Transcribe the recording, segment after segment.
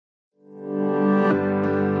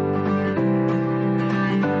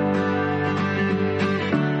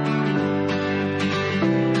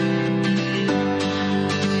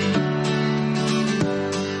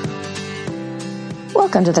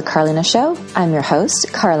Welcome to the Carlina Show. I'm your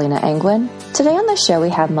host, Carlina Angwin. Today on the show we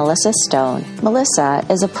have Melissa Stone. Melissa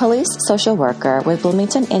is a police social worker with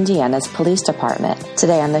Bloomington, Indiana's police department.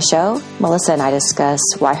 Today on the show, Melissa and I discuss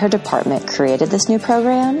why her department created this new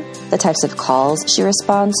program, the types of calls she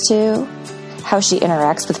responds to, how she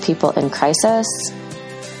interacts with people in crisis,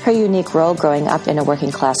 her unique role growing up in a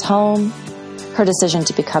working class home, her decision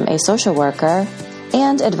to become a social worker,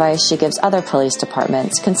 and advice she gives other police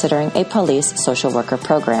departments considering a police social worker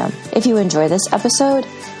program. If you enjoy this episode,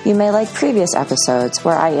 you may like previous episodes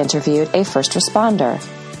where I interviewed a first responder,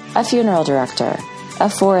 a funeral director, a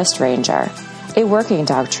forest ranger, a working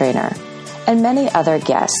dog trainer, and many other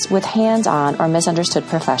guests with hands-on or misunderstood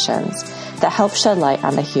professions that help shed light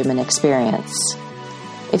on the human experience.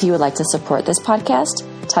 If you would like to support this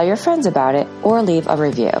podcast, tell your friends about it or leave a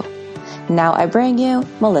review. Now I bring you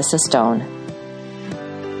Melissa Stone.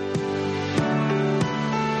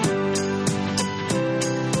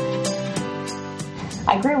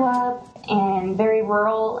 I grew up in very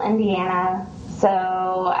rural Indiana, so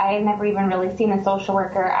I had never even really seen a social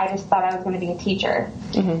worker. I just thought I was going to be a teacher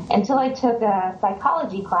until I took a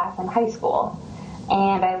psychology class in high school,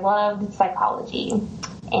 and I loved psychology.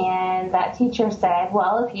 And that teacher said,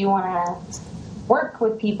 well, if you want to work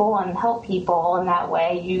with people and help people in that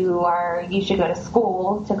way, you should go to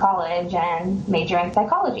school, to college, and major in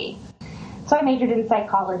psychology. So I majored in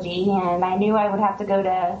psychology, and I knew I would have to go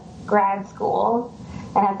to grad school.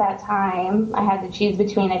 And at that time, I had to choose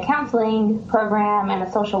between a counseling program and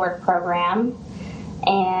a social work program,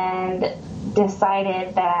 and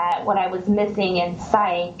decided that what I was missing in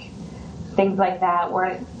psych, things like that,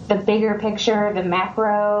 were the bigger picture, the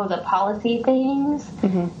macro, the policy things.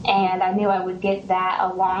 And I knew I would get that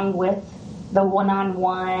along with the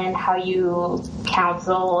one-on-one, how you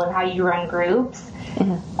counsel and how you run groups.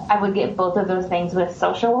 I would get both of those things with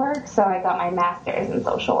social work, so I got my master's in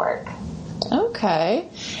social work. Okay.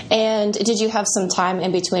 And did you have some time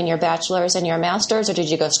in between your bachelor's and your master's, or did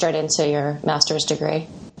you go straight into your master's degree?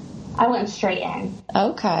 I went straight in.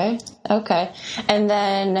 Okay. And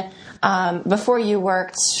then before you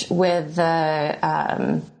worked with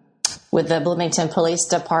the Bloomington Police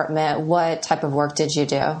Department, what type of work did you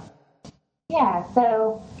do? Yeah,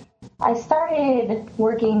 so I started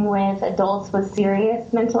working with adults with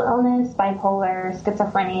serious mental illness, bipolar,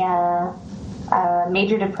 schizophrenia,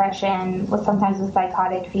 major depression, sometimes with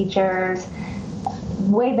psychotic features.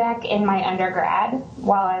 Way back in my undergrad,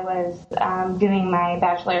 while I was doing my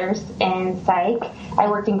bachelor's in psych, I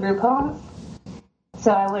worked in group homes.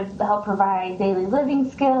 So I would help provide daily living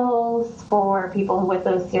skills for people with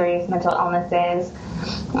those serious mental illnesses.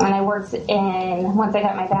 And I worked once I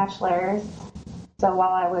got my bachelor's, so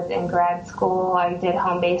while I was in grad school, I did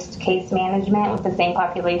home-based case management with the same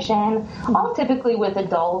population, all typically with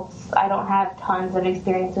adults. I don't have tons of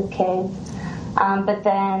experience with kids. But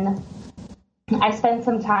then I spent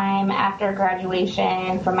some time after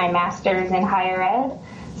graduation from my master's in higher ed,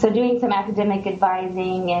 so doing some academic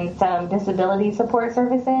advising and some disability support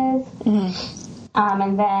services.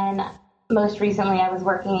 And then most recently I was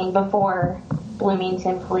working before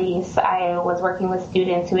Bloomington Police. I was working with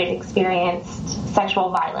students who had experienced sexual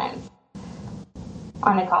violence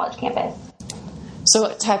on a college campus. So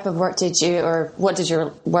what type of work what did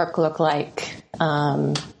your work look like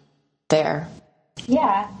there?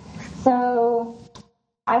 Yeah, so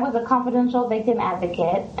I was a confidential victim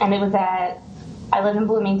advocate, and I live in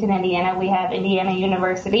Bloomington, Indiana. We have Indiana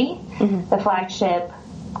University, the flagship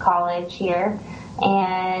college here.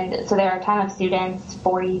 And so there are a ton of students,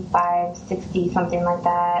 45, 60, something like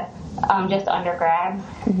that, just undergrad.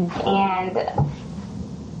 And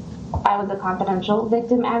I was a confidential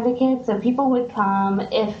victim advocate, so people would come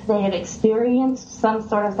if they had experienced some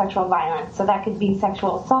sort of sexual violence. So that could be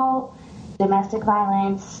sexual assault, domestic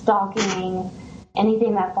violence, stalking,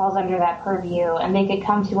 anything that falls under that purview. And they could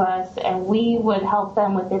come to us, and we would help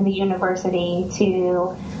them within the university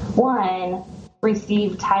to, one,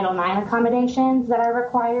 receive Title IX accommodations that are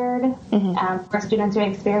required for students who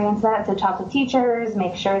experience that. So talk to teachers,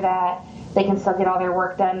 make sure that they can still get all their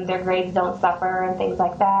work done, their grades don't suffer, and things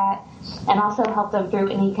like that. And also help them through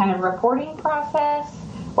any kind of reporting process,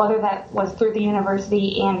 whether that was through the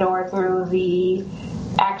university and or through the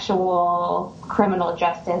actual criminal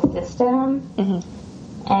justice system.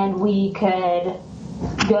 And we could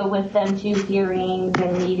go with them to hearings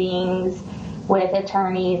and meetings with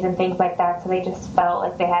attorneys and things like that, so they just felt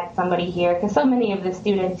like they had somebody here, because so many of the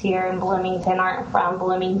students here in Bloomington aren't from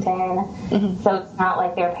Bloomington, so it's not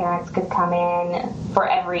like their parents could come in for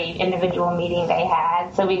every individual meeting they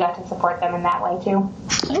had, so we got to support them in that way too.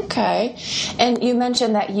 Okay. And you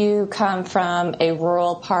mentioned that you come from a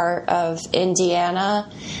rural part of Indiana.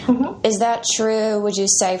 Is that true, would you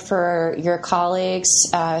say, for your colleagues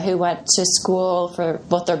who went to school for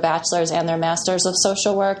both their bachelor's and their master's of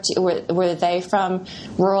social work? Were they from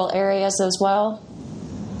rural areas as well?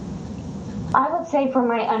 I would say for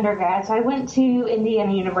my undergrad, so I went to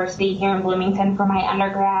Indiana University here in Bloomington for my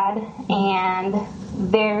undergrad, and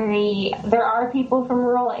there are people from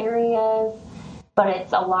rural areas, but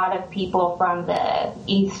it's a lot of people from the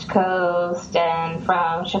East Coast and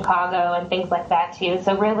from Chicago and things like that too.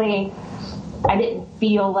 So really, I didn't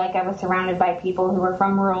feel like I was surrounded by people who were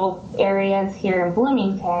from rural areas here in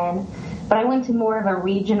Bloomington, but I went to more of a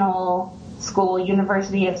regional school,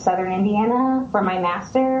 University of Southern Indiana, for my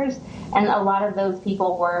master's, and a lot of those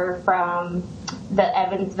people were from the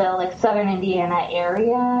Evansville, like Southern Indiana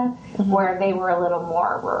area, where they were a little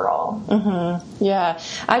more rural. Yeah,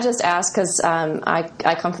 I just asked because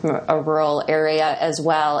I come from a rural area as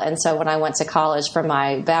well, and so when I went to college for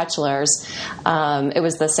my bachelor's, it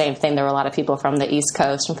was the same thing. There were a lot of people from the East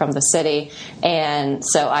Coast and from the city, and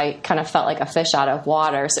so I kind of felt like a fish out of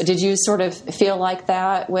water. So did you sort of feel like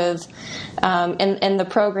that with in the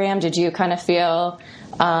program? Did you kind of feel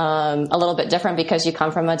a little bit different because you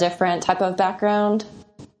come from a different type of background?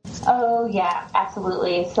 Oh, yeah,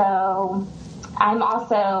 absolutely. So I'm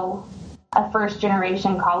also a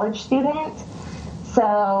first-generation college student,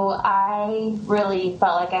 so I really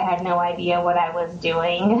felt like I had no idea what I was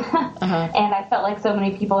doing, and I felt like so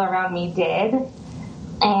many people around me did.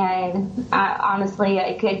 And honestly,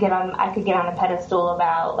 I could get on a pedestal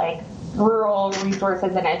about like rural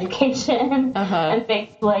resources and education and things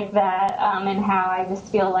like that, and how I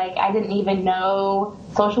just feel like I didn't even know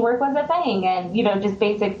social work was a thing, and just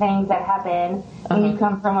basic things that happen when you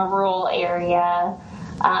come from a rural area,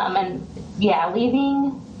 and yeah,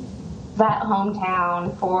 leaving that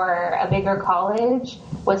hometown for a bigger college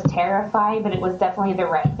was terrifying, but it was definitely the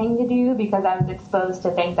right thing to do because I was exposed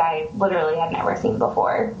to things I literally had never seen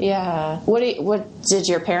before. Yeah. What did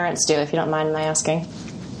your parents do, if you don't mind my asking?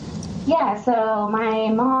 Yeah, so my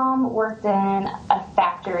mom worked in a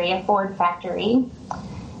factory, a Ford factory,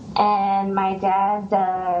 and my dad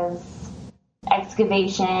does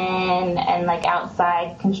excavation and like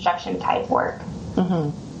outside construction type work.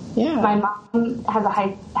 Yeah. My mom had a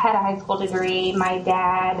high school degree. My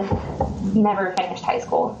dad never finished high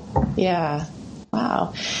school. Yeah.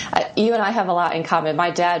 Wow. You and I have a lot in common.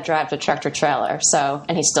 My dad drove a tractor trailer,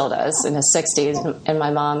 and he still does in his 60s, and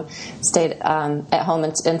my mom stayed at home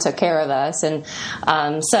and took care of us. And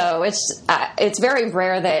so it's very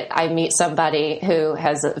rare that I meet somebody who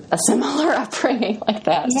has a similar upbringing like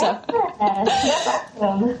that. Yeah.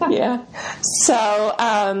 Yeah. So,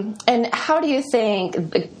 and how do you think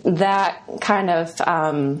that kind of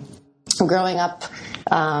growing up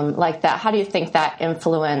like that, how do you think that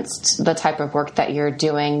influenced the type of work that you're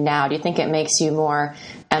doing now? Do you think it makes you more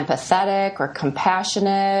empathetic or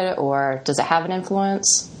compassionate, or does it have an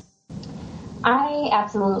influence? I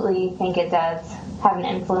absolutely think it does have an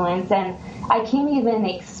influence, and I can't even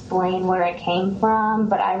explain where it came from,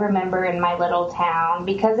 but I remember in my little town,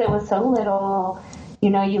 because it was so little,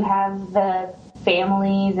 you have the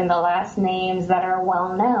families and the last names that are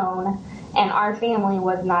well known, and our family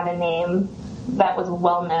was not a name that was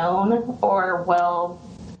well known or well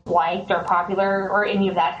liked or popular or any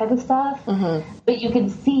of that type of stuff. But you can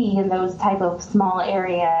see in those type of small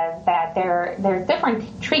areas that there's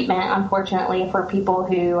different treatment, unfortunately, for people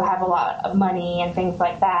who have a lot of money and things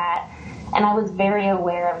like that. And I was very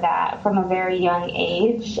aware of that from a very young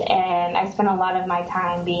age, and I spent a lot of my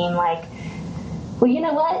time being like, well, you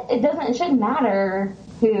know what? It shouldn't matter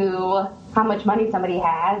how much money somebody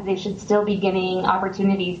has. They should still be getting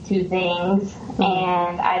opportunities to things,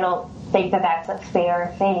 and I don't think that that's a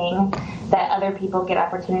fair thing, that other people get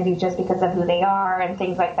opportunities just because of who they are and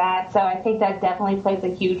things like that. So I think that definitely plays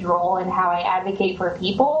a huge role in how I advocate for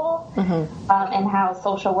people, and how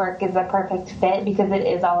social work is a perfect fit, because it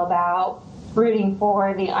is all about rooting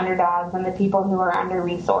for the underdogs and the people who are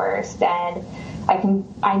under-resourced, and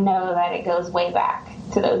I know that it goes way back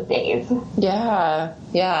to those days. Yeah.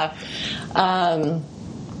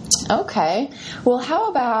 Okay. Well, how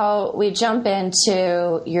about we jump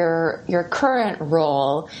into your current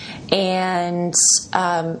role, and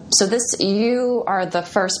so you are the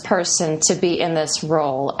first person to be in this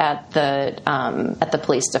role at the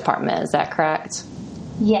police department. Is that correct?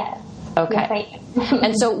 Yes. Okay. Yes, I am.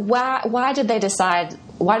 And so why did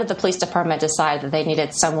the police department decide that they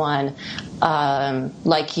needed someone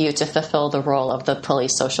like you to fulfill the role of the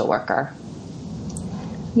police social worker?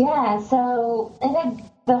 Yeah, so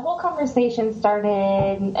the whole conversation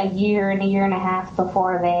started a year and a half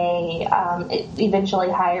before they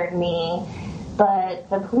eventually hired me. But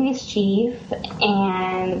the police chief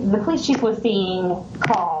was seeing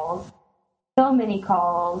calls, so many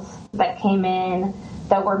calls that came in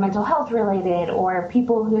that were mental health related, or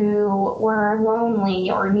people who were lonely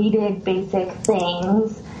or needed basic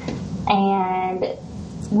things, and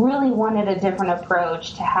really wanted a different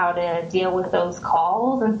approach to how to deal with those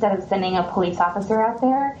calls instead of sending a police officer out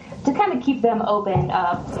there, to kind of keep them opened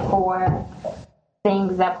up for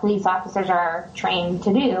things that police officers are trained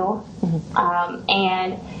to do.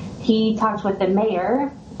 And he talked with the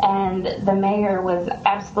mayor, and the mayor was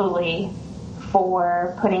absolutely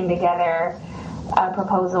for putting together a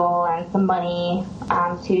proposal and some money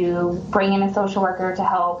to bring in a social worker to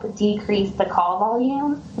help decrease the call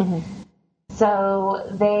volume. So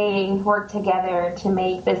they worked together to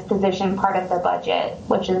make this position part of the budget,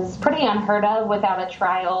 which is pretty unheard of without a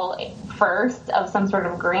trial first of some sort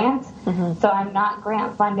of grant. So I'm not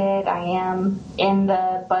grant funded. I am in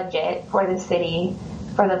the budget for the city,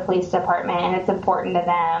 for the police department, and it's important to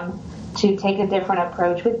them to take a different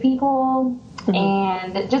approach with people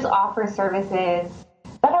and just offer services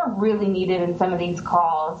that are really needed in some of these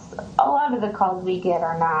calls. A lot of the calls we get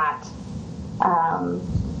are not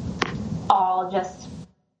all just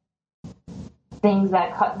things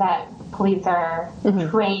that police are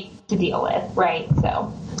trained to deal with, right?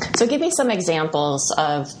 So give me some examples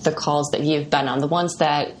of the calls that you've been on, the ones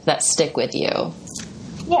that stick with you.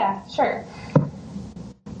 Yeah, sure.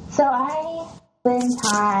 So I spend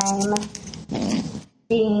time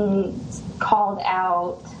being called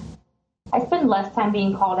out. I spend less time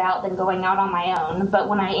being called out than going out on my own, but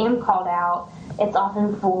when I am called out, it's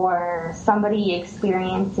often for somebody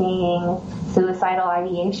experiencing suicidal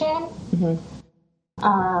ideation.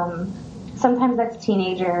 Sometimes that's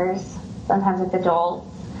teenagers, sometimes it's adults,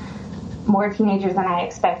 more teenagers than I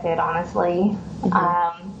expected, honestly.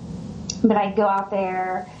 But I go out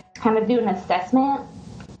there, kind of do an assessment,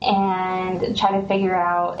 and try to figure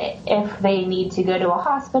out if they need to go to a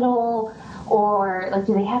hospital, or like,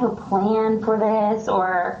 do they have a plan for this,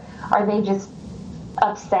 or are they just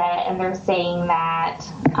upset and they're saying that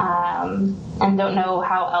and don't know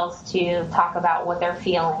how else to talk about what they're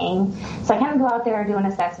feeling. So I kind of go out there, do an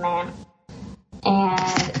assessment.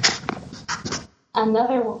 And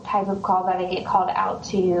another type of call that I get called out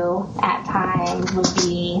to at times would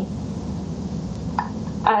be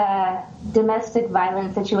domestic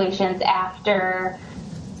violence situations after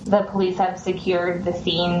the police have secured the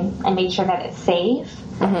scene and made sure that it's safe.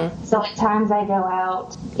 So at times I go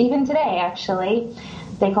out, even today actually,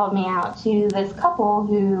 they called me out to this couple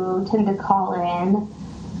who tend to call in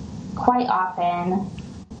quite often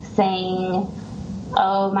saying,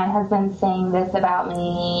 oh, my husband's saying this about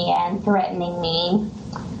me and threatening me.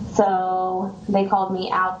 So they called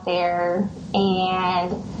me out there,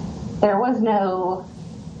 and there was no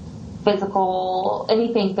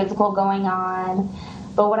anything physical going on.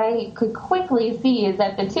 But what I could quickly see is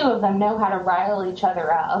that the two of them know how to rile each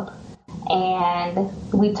other up. And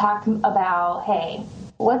we talked about, hey,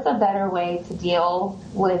 what's a better way to deal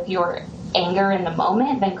with your anger in the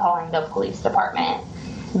moment than calling the police department?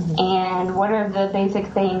 And what are the basic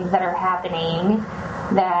things that are happening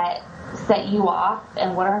that set you off,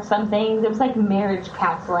 and what are some things? It was like marriage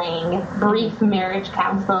counseling, brief marriage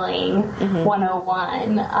counseling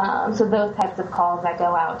 101. So those types of calls I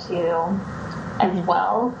go out to as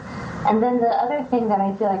well. And then the other thing that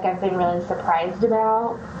I feel like I've been really surprised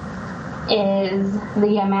about is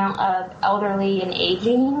the amount of elderly and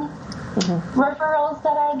aging referrals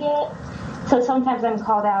that I get. So sometimes I'm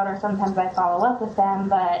called out, or sometimes I follow up with them,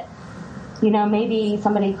 but maybe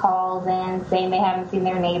somebody calls in saying they haven't seen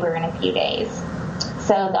their neighbor in a few days.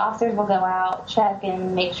 So the officers will go out, check,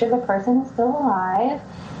 and make sure the person is still alive.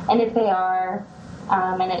 And if they are,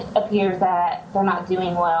 and it appears that they're not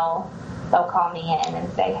doing well, they'll call me in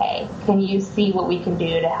and say, hey, can you see what we can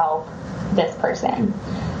do to help this person?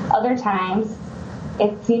 Other times,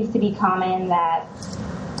 it seems to be common that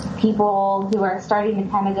people who are starting to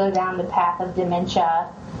kind of go down the path of dementia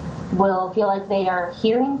will feel like they are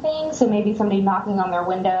hearing things. So maybe somebody knocking on their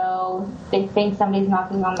window, they think somebody's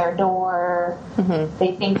knocking on their door,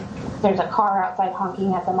 they think there's a car outside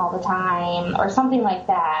honking at them all the time, or something like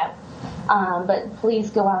that. But police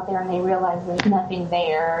go out there and they realize there's nothing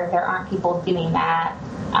there. There aren't people doing that.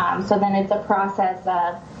 So then it's a process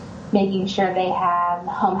of making sure they have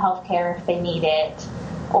home health care if they need it,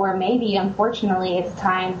 Or maybe, unfortunately, it's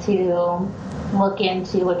time to look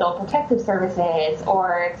into adult protective services,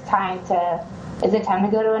 or is it time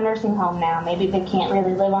to go to a nursing home now? Maybe they can't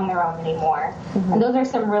really live on their own anymore. Mm-hmm. And those are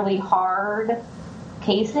some really hard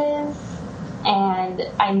cases, and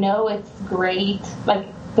I know it's great, like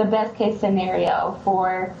the best case scenario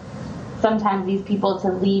for sometimes these people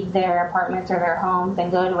to leave their apartments or their homes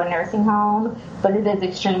and go to a nursing home, but it is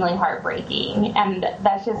extremely heartbreaking, and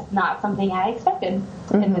that's just not something I expected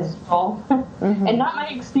in this role. And not my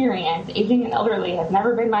experience. Aging and elderly has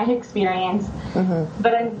never been my experience,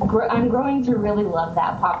 but I'm growing to really love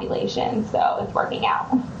that population, so it's working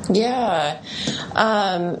out. Yeah.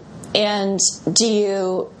 And do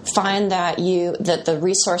you find that the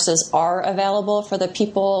resources are available for the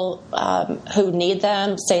people who need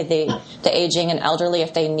them, say the aging and elderly,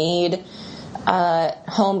 if they need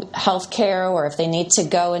home health care or if they need to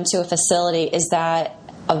go into a facility? Is that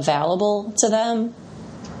available to them?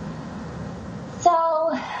 So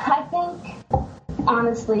I think,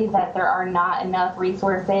 honestly, that there are not enough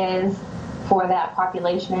resources for that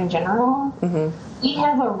population in general. We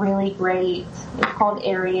have a really great, it's called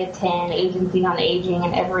Area 10, Agency on Aging,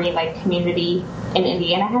 and every community in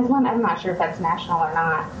Indiana has one. I'm not sure if that's national or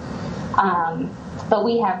not. But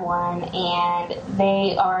we have one, and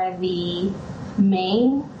they are the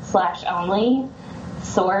main / only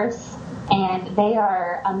source, and they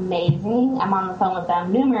are amazing. I'm on the phone with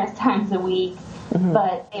them numerous times a week,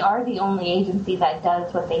 but they are the only agency that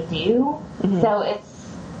does what they do. So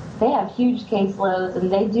they have huge caseloads,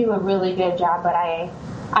 and they do a really good job, but I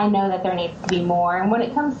know that there needs to be more. And when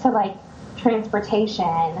it comes to transportation,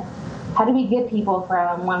 how do we get people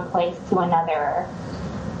from one place to another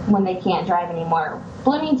when they can't drive anymore?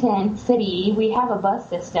 Bloomington City, we have a bus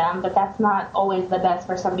system, but that's not always the best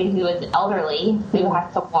for somebody who is elderly, who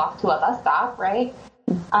has to walk to a bus stop, right?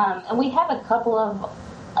 And we have a couple of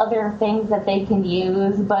other things that they can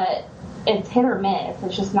use, but it's hit or miss.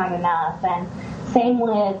 It's just not enough. And same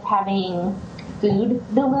with having food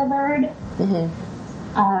delivered.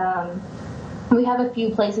 We have a few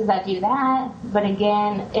places that do that, but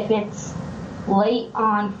again, if it's late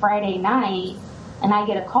on Friday night and I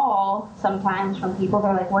get a call sometimes from people,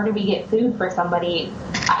 they're like, where do we get food for somebody?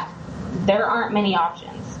 There aren't many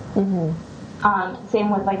options. Same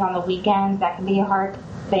with on the weekends, that can be a hard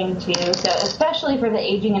thing too. So especially for the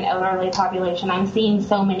aging and elderly population, I'm seeing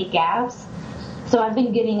so many gaps. So I've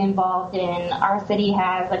been getting involved in, our city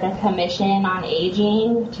has a commission on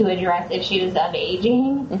aging to address issues of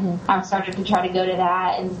aging. I've started to try to go to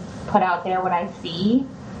that and put out there what I see.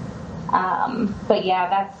 But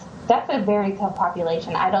yeah, that's a very tough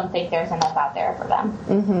population. I don't think there's enough out there for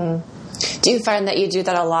them. Do you find that you do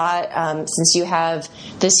that a lot, since you have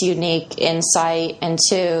this unique insight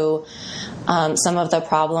into some of the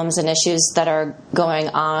problems and issues that are going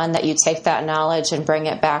on, that you take that knowledge and bring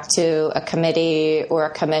it back to a committee or a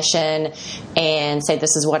commission and say,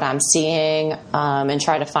 this is what I'm seeing, and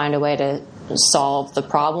try to find a way to solve the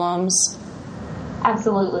problems?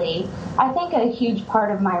 Absolutely. I think a huge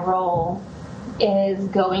part of my role is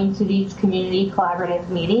going to these community collaborative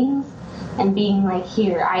meetings and being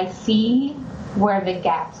here, I see where the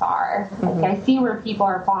gaps are. I see where people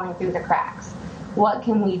are falling through the cracks. What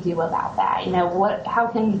can we do about that?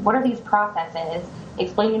 What are these processes?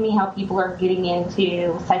 Explain to me how people are getting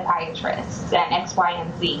into psychiatrists and X, Y,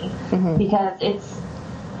 and Z, because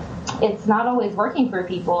it's not always working for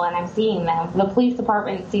people, and I'm seeing them. The police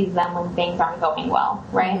department sees them when things aren't going well,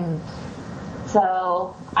 right?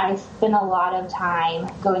 So I spend a lot of time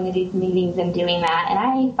going to these meetings and doing that, and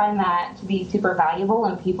I find that to be super valuable,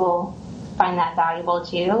 and people find that valuable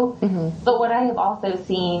too. But what I have also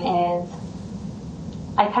seen is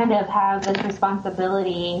I kind of have this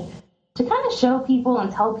responsibility to kind of show people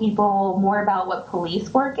and tell people more about what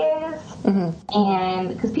police work is. And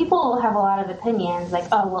because people have a lot of opinions,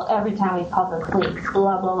 oh, well, every time we call the police,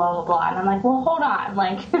 blah, blah, blah, blah, blah. And I'm like, well, hold on.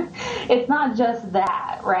 It's not just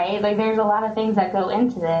that, right? There's a lot of things that go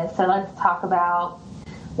into this. So let's talk about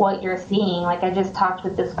what you're seeing. I just talked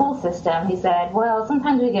with the school system. He said, well,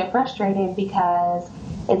 sometimes we get frustrated because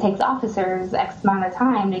it takes officers X amount of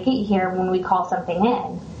time to get here when we call something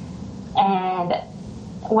in. And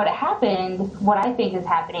what I think is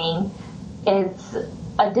happening is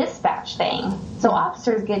a dispatch thing. So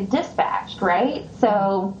officers get dispatched, right?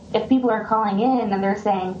 So if people are calling in and they're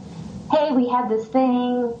saying, hey, we had this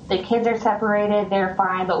thing, the kids are separated, they're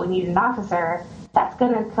fine, but we need an officer, that's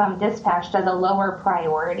going to come dispatched as a lower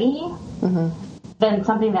priority than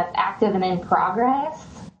something that's active and in progress.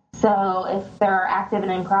 So if there are active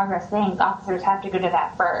and in progress things, officers have to go to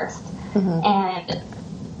that first. And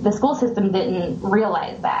the school system didn't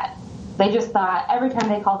realize that. They just thought every time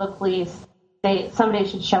they called the police, somebody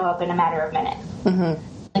should show up in a matter of minutes. Mm-hmm.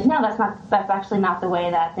 Like, no, that's actually not the way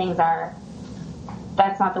that things are.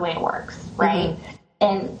 That's not the way it works, right? Mm-hmm.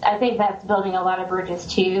 And I think that's building a lot of bridges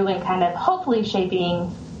too, and kind of hopefully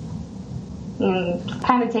shaping,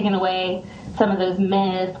 kind of taking away some of those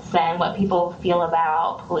myths and what people feel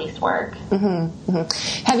about police work. Mm-hmm.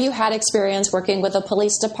 Mm-hmm. Have you had experience working with a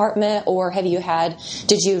police department, or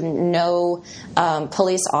did you know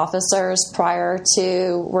police officers prior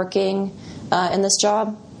to working in this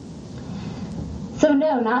job? So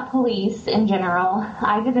no, not police in general.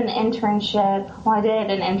 I did an internship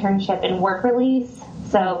in work release,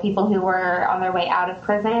 so people who were on their way out of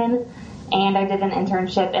prison, and I did an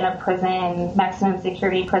internship in a prison, maximum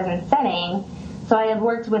security prison setting. So I have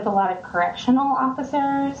worked with a lot of correctional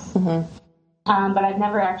officers, mm-hmm. But I've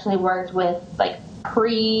never actually worked with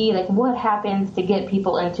what happens to get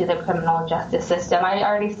people into the criminal justice system. I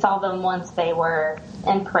already saw them once they were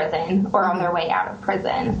in prison or on their way out of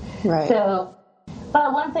prison. Right. So,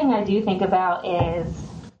 but one thing I do think about is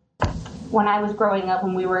when I was growing up,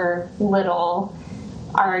 when we were little,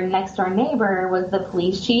 our next door neighbor was the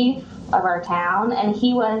police chief of our town, and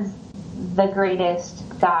he was the greatest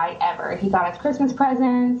guy ever. He got us Christmas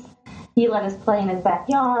presents. He let us play in his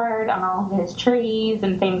backyard on all of his trees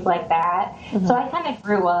and things like that. Mm-hmm. So I kind of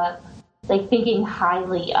grew up thinking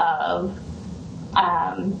highly of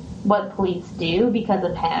what police do because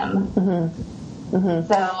of him. Mm-hmm. Mm-hmm.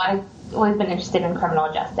 So I've always been interested in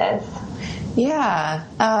criminal justice. Yeah.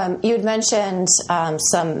 You'd mentioned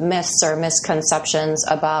some myths or misconceptions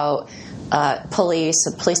about police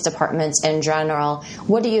departments in general.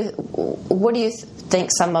 What do you think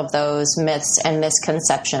some of those myths and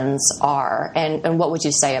misconceptions are, and what would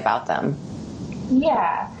you say about them?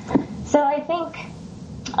 Yeah. So I think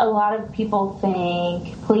a lot of people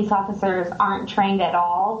think police officers aren't trained at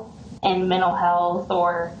all in mental health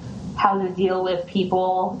or how to deal with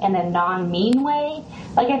people in a non-mean way.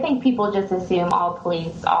 I think people just assume all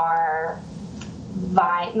police are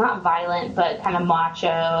not violent, but kind of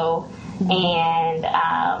macho, mm-hmm.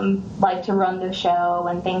 and like to run the show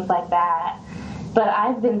and things like that. But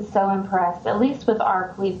I've been so impressed, at least with our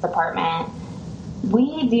police department.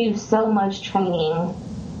 We do so much training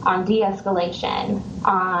on de-escalation,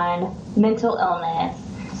 on mental illness,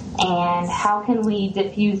 and how can we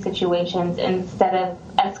diffuse situations instead of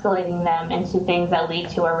escalating them into things that lead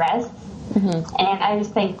to arrests. Mm-hmm. And I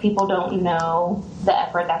just think people don't know the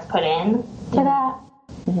effort that's put in to mm-hmm. that.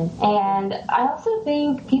 Mm-hmm. And I also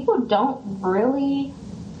think people don't really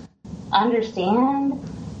understand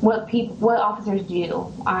what officers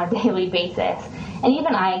do on a daily basis. And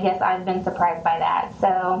even I guess I've been surprised by that.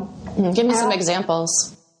 So give me some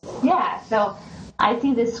examples. Yeah, so I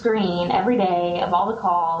see this screen every day of all the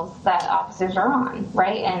calls that officers are on,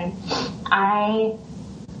 right? And I,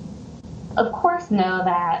 of course, know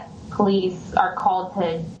that police are called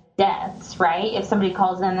to deaths, right? If somebody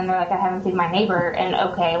calls in and they're like, I haven't seen my neighbor, and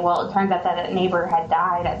okay, well, it turns out that neighbor had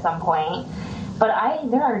died at some point. But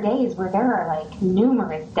there are days where there are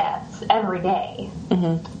numerous deaths every day,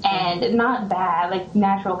 mm-hmm. and not bad,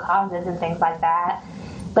 natural causes and things like that.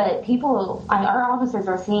 But our officers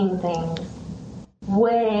are seeing things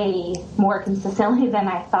way more consistently than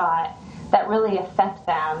I thought that really affect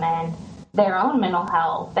them and their own mental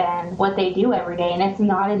health and what they do every day. And it's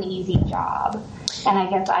not an easy job. And I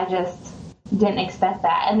guess I just didn't expect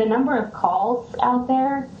that. And the number of calls out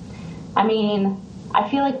there, I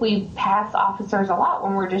feel like we pass officers a lot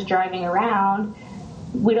when we're just driving around.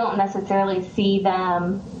 We don't necessarily see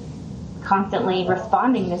them constantly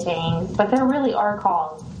responding to things, but there really are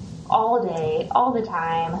calls all day, all the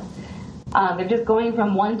time. They're just going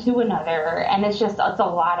from one to another, and it's a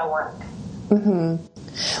lot of work. Mm-hmm.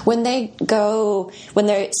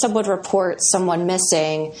 When someone reports someone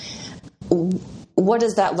missing, what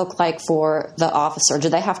does that look like for the officer? Do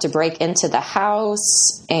they have to break into the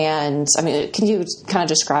house? And can you kind of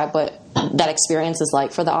describe what that experience is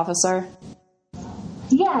like for the officer?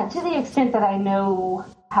 Yeah, to the extent that I know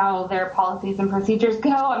how their policies and procedures go,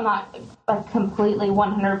 I'm not completely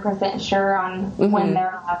 100% sure on mm-hmm. when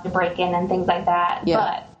they're allowed to break in and things like that.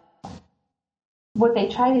 Yeah. But what they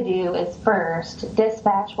try to do is first,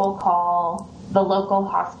 dispatch will call the local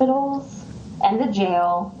hospitals and the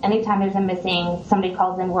jail anytime there's a missing, somebody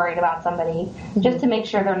calls in worried about somebody, mm-hmm. just to make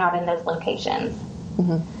sure they're not in those locations.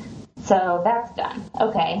 Mm-hmm. So that's done.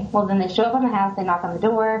 Okay, well then they show up on the house, they knock on the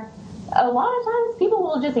door. A lot of times people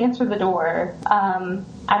will just answer the door.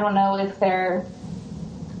 I don't know if the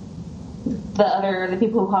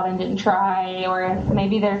people who called in didn't try, or if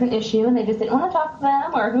maybe there's an issue and they just didn't want to talk to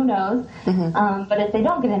them, or who knows. Mm-hmm. But if they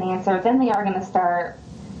don't get an answer, then they are going to start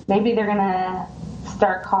maybe they're going to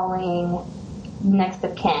start calling next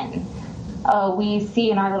of kin. Oh, we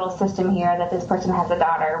see in our little system here that this person has a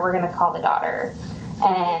daughter. We're going to call the daughter.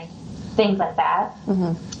 And things like that.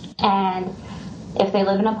 Mm-hmm. And if they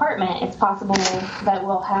live in an apartment, it's possible that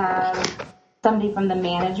we'll have somebody from the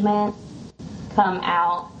management come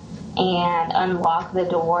out and unlock the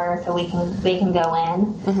door so they can go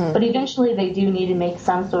in. Mm-hmm. But eventually they do need to make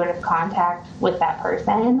some sort of contact with that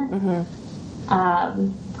person. Mm-hmm.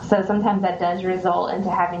 So sometimes that does result into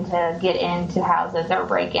having to get into houses or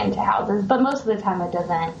break into houses. But most of the time it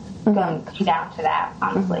doesn't come down to that,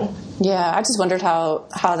 honestly. Yeah, I just wondered how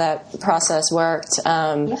that process worked.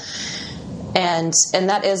 Yeah. And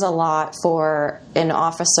that is a lot for an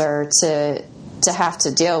officer to have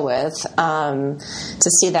to deal with, to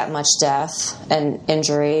see that much death and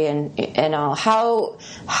injury and all.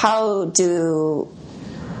 How do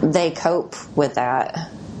they cope with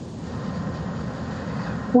that?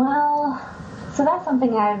 Well, so that's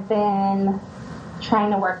something I've been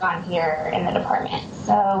trying to work on here in the department.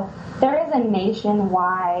 So there is a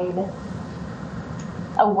nationwide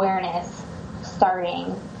awareness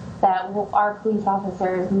starting that our police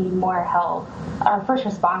officers need more help. Our first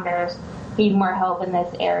responders need more help in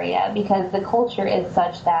this area because the culture is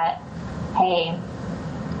such that, hey,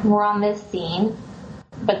 we're on this scene,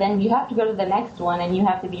 but then you have to go to the next one and you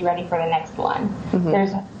have to be ready for the next one. Mm-hmm.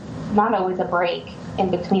 There's not always a break in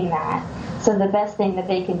between that. So the best thing that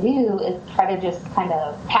they can do is try to just kind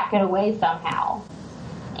of pack it away somehow.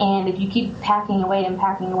 And if you keep packing away and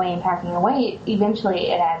packing away and packing away, eventually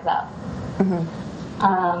it adds up.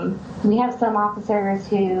 Mm-hmm. We have some officers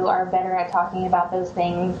who are better at talking about those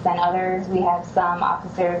things than others. We have some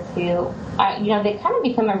officers who, they kind of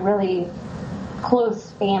become a really close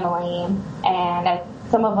family, and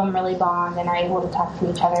some of them really bond and are able to talk to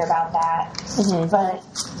each other about that. Mm-hmm. But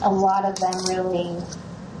a lot of them really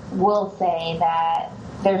will say that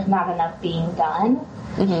there's not enough being done.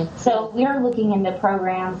 Mm-hmm. So we're looking into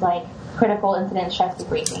programs like critical incident stress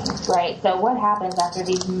debriefings, right? So what happens after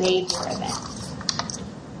these major events?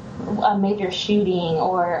 A major shooting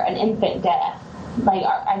or an infant death. Like,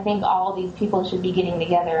 I think all these people should be getting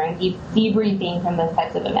together and debriefing from those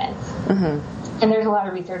types of events. Mm-hmm. And there's a lot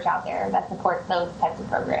of research out there that supports those types of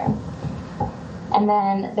programs. And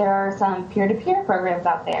then there are some peer-to-peer programs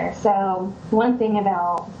out there. So one thing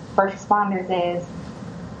about first responders is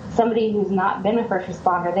somebody who's not been a first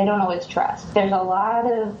responder, they don't always trust. There's a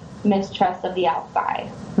lot of mistrust of the outside.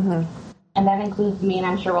 Mm-hmm. And that includes me, and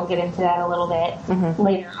I'm sure we'll get into that a little bit mm-hmm.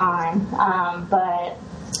 later on. But,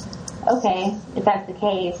 okay, if that's the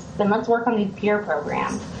case, then let's work on these peer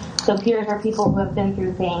programs. So peers are people who have been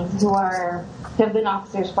through things, who have been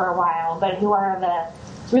officers for a while, but who are the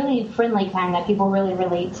really friendly kind that people really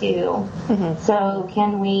relate to. Mm-hmm. So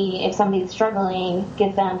can we, if somebody's struggling,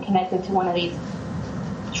 get them connected to one of these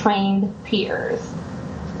trained peers,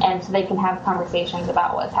 and so they can have conversations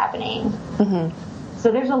about what's happening. Mm-hmm.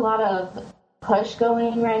 So there's a lot of push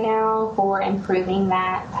going right now for improving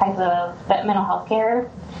that type of mental health care,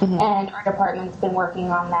 mm-hmm. and our department's been working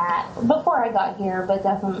on that before I got here, but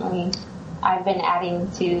definitely I've been adding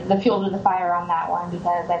to the fuel to the fire on that one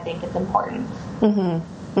because I think it's important.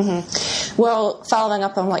 Mm-hmm. Mm-hmm. Well, following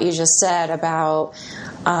up on what you just said about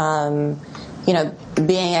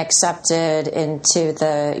being accepted into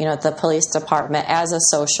the police department as a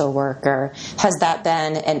social worker, has that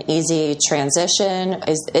been an easy transition?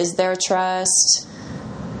 Is there trust?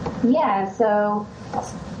 Yeah, so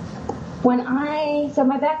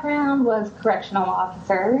my background was correctional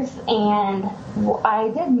officers, and I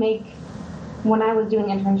did make, when I was doing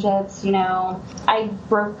internships, I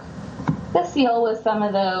broke the seal with some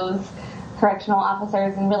of those correctional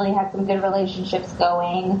officers and really had some good relationships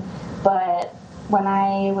going. But when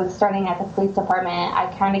I was starting at the police department,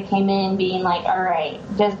 I kind of came in being like, all right,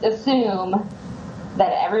 just assume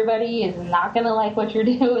that everybody is not going to like what you're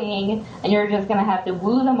doing, and you're just going to have to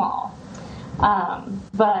woo them all.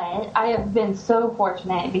 But I have been so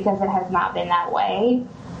fortunate because it has not been that way.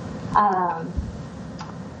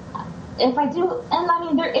 If I do,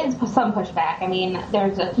 and there is some pushback.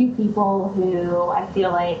 There's a few people who I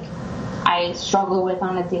feel like I struggle with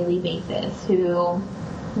on a daily basis who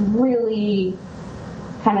really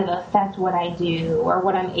kind of affect what I do or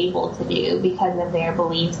what I'm able to do because of their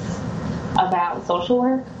beliefs about social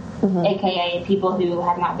work, mm-hmm. aka people who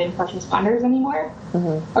have not been first responders anymore,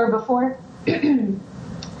 mm-hmm. or before.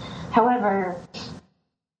 However,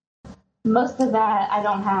 most of that I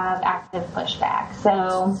don't have active pushback.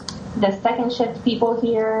 So the second shift people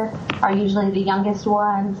here are usually the youngest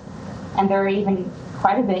ones, and they're even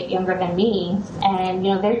quite a bit younger than me, and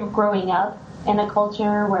they're growing up in a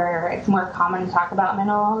culture where it's more common to talk about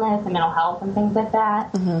mental illness and mental health and things like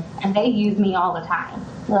that. And they use me all the time.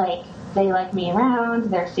 Like, they like me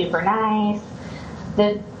around. They're super nice.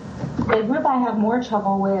 The group I have more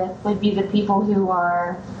trouble with would be the people who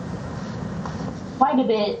are quite a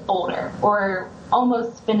bit older or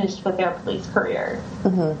almost finished with their police career.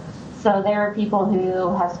 So there are people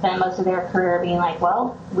who have spent most of their career being like,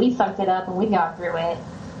 well, we sucked it up and we got through it,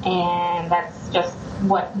 and that's just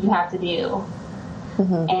what you have to do.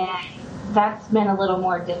 And that's been a little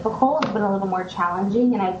more difficult. It's been a little more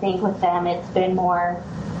challenging, and I think with them it's been more,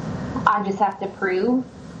 I just have to prove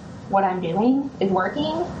what I'm doing is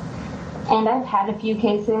working. And I've had a few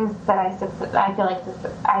cases that I feel like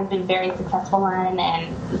I've been very successful in,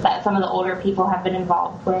 and that some of the older people have been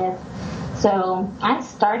involved with. So I'm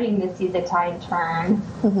starting to see the tide turn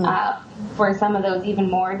for some of those even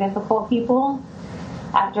more difficult people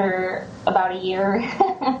after about a year.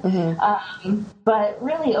 But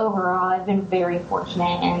really overall, I've been very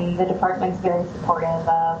fortunate, and the department's very supportive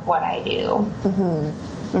of what I do.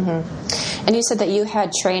 And you said that you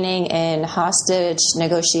had training in hostage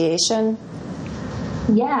negotiation?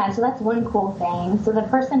 Yeah, so that's one cool thing. So the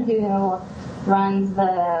person who runs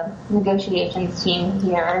the negotiations team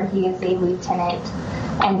here, he is a lieutenant,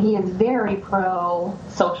 and he is very pro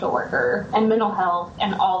social worker and mental health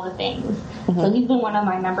and all the things. So he's been one of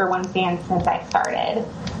my number one fans since I started.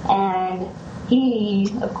 And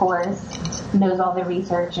he, of course, knows all the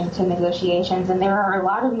research into negotiations, and there are a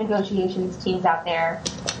lot of negotiations teams out there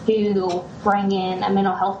who bring in a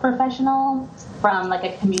mental health professional from like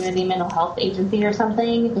a community mental health agency or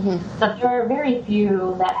something. But there are very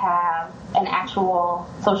few that have an actual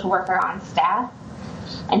social worker on staff,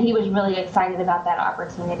 and he was really excited about that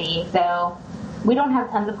opportunity. So we don't have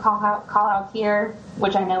tons of call-outs here,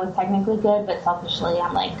 which I know is technically good, but selfishly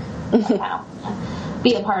I'm like, I kind of want to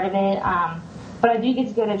be a part of it. But I do get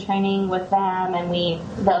to go to training with them and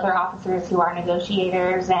the other officers who are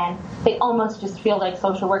negotiators, and they almost just feel like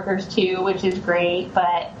social workers too, which is great.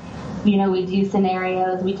 But, you know, we do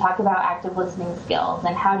scenarios, we talk about active listening skills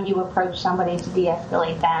and how do you approach somebody to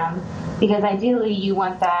de-escalate them, because ideally you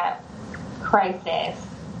want that crisis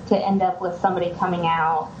to end up with somebody coming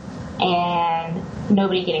out and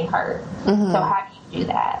nobody getting hurt. So how do you do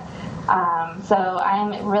that? So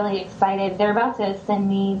I'm really excited. They're about to send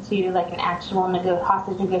me to like an actual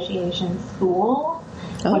hostage negotiation school,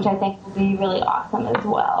 which I think will be really awesome as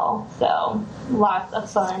well. So lots of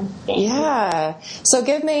fun things. Yeah. So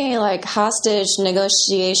give me like hostage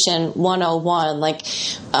negotiation 101. Like,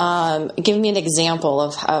 give me an example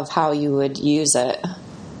of how you would use it.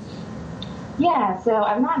 Yeah. So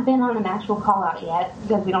I've not been on an actual call out yet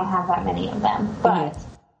because we don't have that many of them. But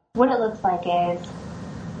what it looks like is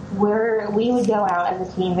we would go out as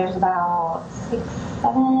a team. There's about 6,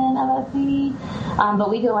 7 of us maybe. But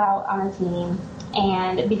we go out on a team.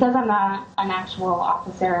 And because I'm not an actual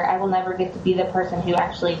officer, I will never get to be the person who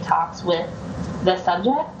actually talks with the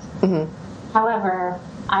subject. However,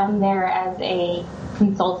 I'm there as a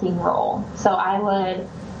consulting role. So I would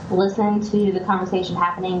listen to the conversation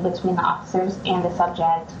happening between the officers and the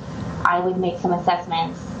subject. I would make some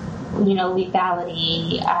assessments, you know,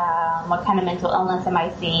 lethality, what kind of mental illness am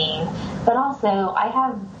I seeing. But also, I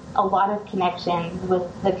have a lot of connections with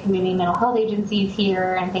the community mental health agencies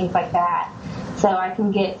here and things like that. So I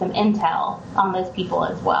can get some intel on those people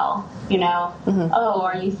as well. You know, oh,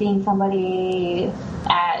 are you seeing somebody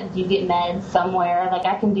do you get meds somewhere? Like,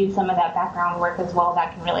 I can do some of that background work as well.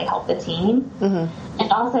 That can really help the team.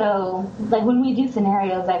 And also, like, when we do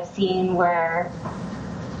scenarios, I've seen where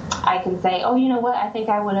I can say, oh, you know what, I think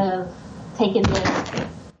I would have taken this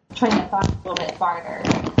train of thought a little bit farther.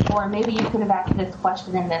 Or maybe you could have asked this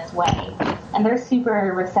question in this way. And they're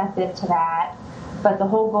super receptive to that. But the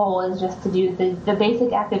whole goal is just to do the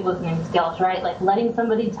basic active listening skills, right? Like letting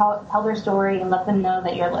somebody tell their story and let them know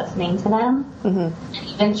that you're listening to them. And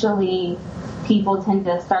eventually, people tend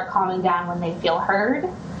to start calming down when they feel heard.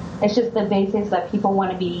 It's just the basics that people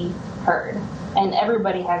want to be heard. And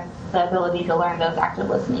everybody has the ability to learn those active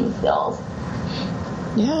listening skills.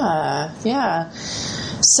 Yeah.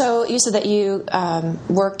 So you said that you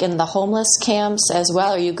work in the homeless camps as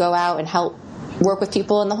well, or you go out and help work with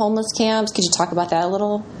people in the homeless camps. Could you talk about that a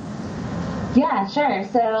little? Yeah, sure.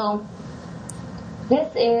 So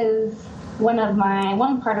this is one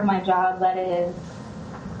part of my job that is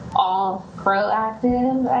all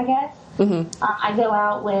proactive, I guess. I go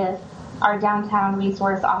out with our downtown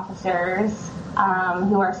resource officers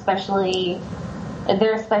who are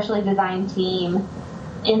they're a specially designed team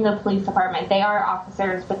in the police department. They are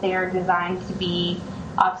officers, but they are designed to be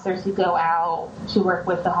officers who go out to work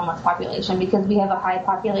with the homeless population, because we have a high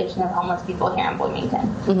population of homeless people here in Bloomington.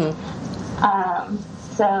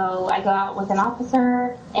 So I go out with an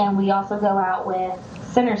officer, and we also go out with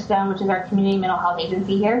Centerstone, which is our community mental health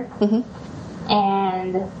agency here.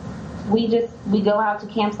 And we go out to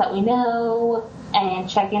camps that we know and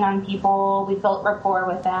check in on people. We built rapport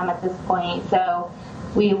with them at this point, so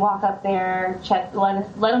we walk up there,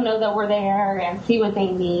 let them know that we're there, and see what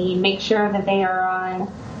they need. Make sure that they are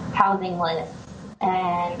on housing lists,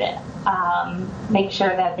 and make sure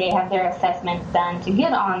that they have their assessments done to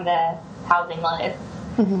get on the housing list,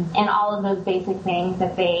 and all of those basic things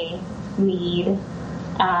that they need.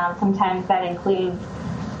 Sometimes that includes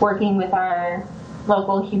working with our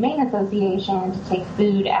local humane association to take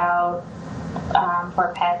food out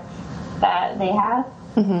for pets that they have,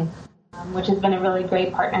 which has been a really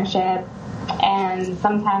great partnership. And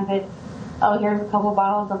sometimes it's, here's a couple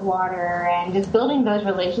bottles of water, and just building those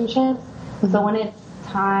relationships. So when it's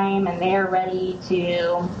time and they're ready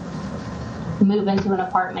to move into an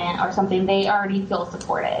apartment or something, they already feel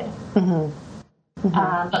supported.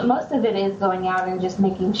 But most of it is going out and just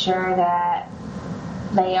making sure that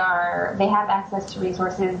they have access to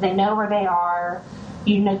resources. They know where they are.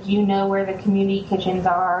 Do you know where the community kitchens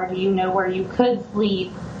are? Do you know where you could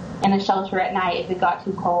sleep in a shelter at night if it got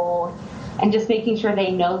too cold? And just making sure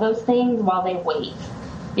they know those things while they wait.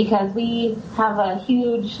 Because we have a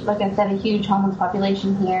huge homeless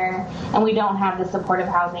population here, and we don't have the supportive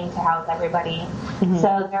housing to house everybody.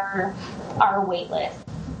 So there are wait lists.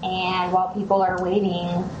 And while people are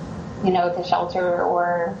waiting, at the shelter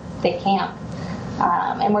or the camp,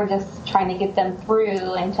 and we're just trying to get them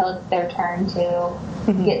through until it's their turn to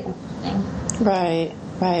get something.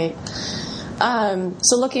 Right.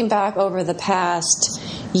 So looking back over the past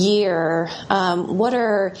year,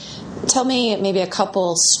 tell me maybe a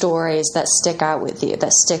couple stories that stick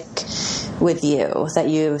with you, that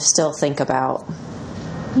you still think about.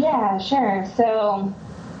 Yeah, sure. So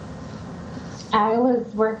I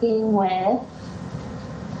was working with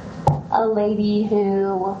a lady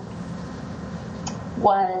who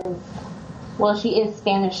she is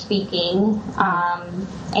Spanish speaking,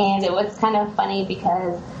 and it was kind of funny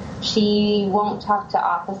because she won't talk to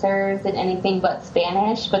officers in anything but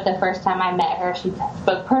Spanish, but the first time I met her, she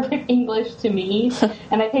spoke perfect English to me,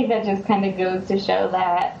 and I think that just kind of goes to show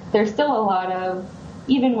that there's still a lot of,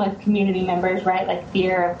 even with community members, right, like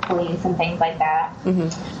fear of police and things like that.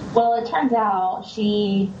 Well, it turns out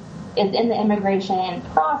she is in the immigration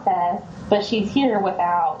process, but she's here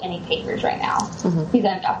without any papers right now. She's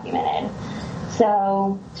undocumented.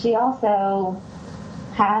 So she also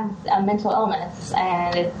has a mental illness,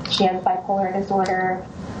 and she has bipolar disorder,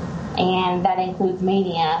 and that includes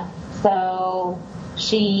mania. So if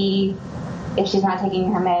she's not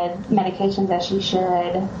taking her medications as she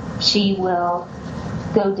should, she will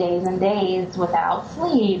go days and days without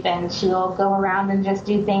sleep, and she'll go around and just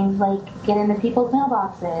do things like get into people's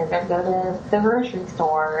mailboxes or go to the grocery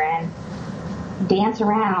store and dance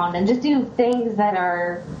around and just do things that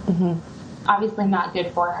are obviously not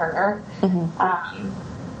good for her.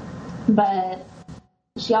 But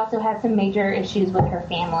she also had some major issues with her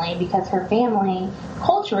family, because her family,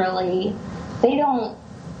 culturally, they don't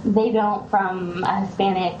from a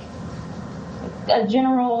Hispanic, a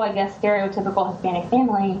general, I guess, stereotypical Hispanic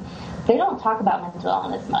family, they don't talk about mental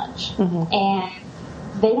illness much. And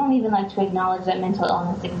they don't even like to acknowledge that mental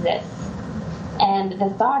illness exists. And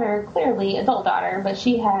this daughter, clearly adult daughter, but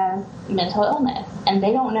she has mental illness, and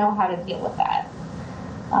they don't know how to deal with that.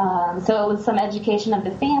 So it was some education of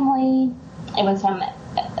the family. It was some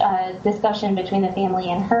discussion between the family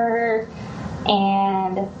and her,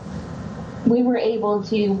 and we were able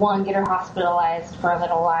to, one, get her hospitalized for a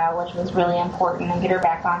little while, which was really important, and get her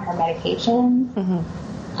back on her medication.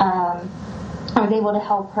 I was able to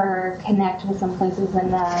help her connect with some places in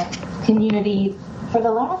the community. For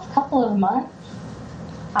the last couple of months,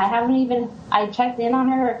 I checked in on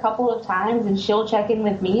her a couple of times, and she'll check in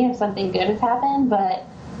with me if something good has happened, but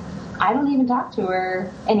I don't even talk to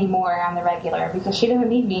her anymore on the regular, because she doesn't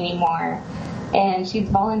need me anymore. And she's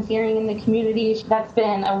volunteering in the community. That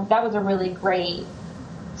was a really great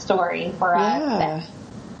story for us.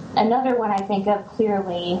 Another one I think of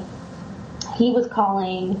clearly, he was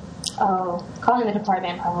calling the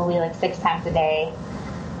department probably like 6 times a day.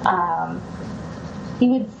 He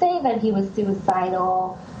would say that he was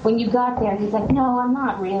suicidal. When you got there, he's like, no, I'm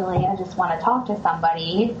not really. I just want to talk to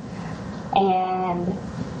somebody. And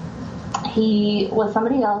he was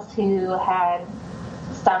somebody else who had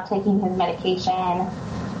stopped taking his medication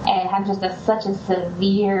and had just such a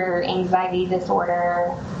severe anxiety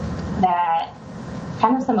disorder that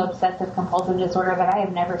kind of some obsessive compulsive disorder that I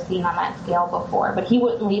have never seen on that scale before. But he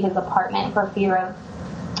wouldn't leave his apartment for fear of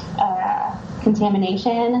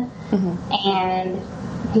contamination, and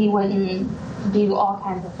he wouldn't do all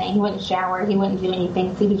kinds of things. He wouldn't shower. He wouldn't do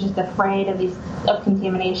anything. So he was just afraid of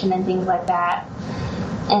contamination and things like that.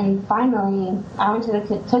 And finally, I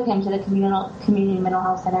took him to the community mental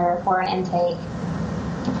health center for an intake,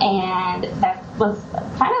 and that was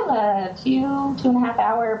kind of a 2.5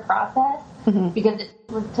 hour process because it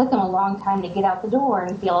took him a long time to get out the door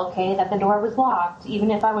and feel okay that the door was locked.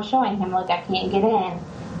 Even if I was showing him, like, I can't get in,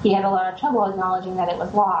 he had a lot of trouble acknowledging that it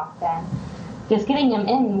was locked, and just getting him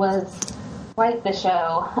in was quite the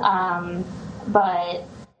show.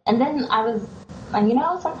 And then I was,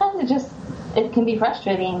 sometimes it can be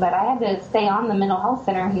frustrating, but I had to stay on the mental health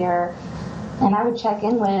center here, and I would check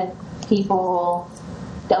in with people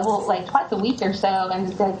twice a week or so,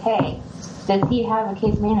 and say, hey, does he have a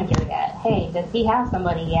case manager yet? Hey, does he have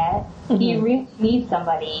somebody yet? He really needs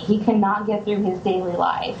somebody. He cannot get through his daily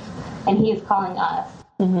life, and he is calling us.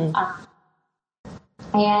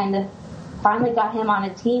 And finally got him on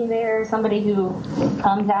a team there, somebody who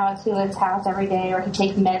comes out to his house every day, or he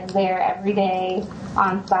takes meds there every day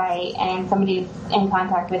on site, and somebody's in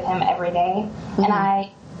contact with him every day. And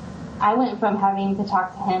I went from having to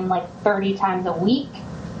talk to him like 30 times a week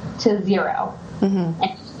to 0. And he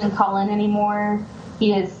doesn't call in anymore.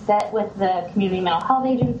 He is set with the community mental health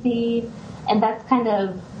agency, and that's kind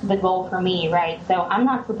of the goal for me, right? So I'm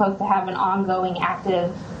not supposed to have an ongoing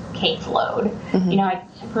active caseload.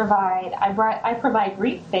 I provide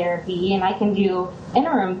brief therapy, and I can do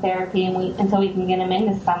interim therapy until we can get them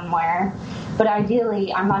into somewhere. But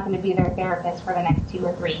ideally, I'm not going to be their therapist for the next 2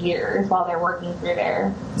 or 3 years while they're working through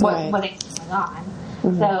what is going on.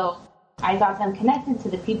 So I got them connected to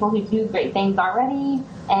the people who do great things already,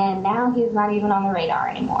 and now he's not even on the radar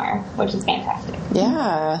anymore, which is fantastic.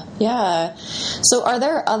 Yeah. So are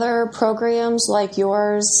there other programs like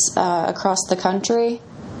yours across the country?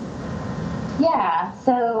 Yeah,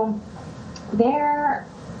 so there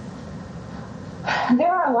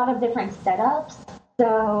are a lot of different setups.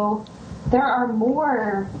 So there are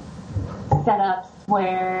more setups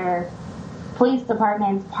where police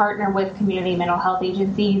departments partner with community mental health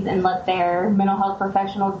agencies and let their mental health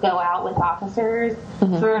professionals go out with officers.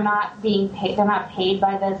 So they're not being paid. They're not paid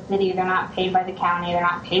by the city. They're not paid by the county. They're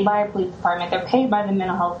not paid by a police department. They're paid by the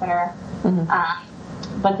mental health center.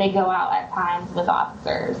 But they go out at times with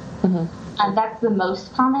officers. And that's the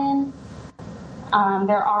most common.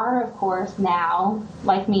 There are, of course, now,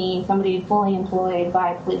 like me, somebody fully employed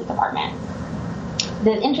by a police department.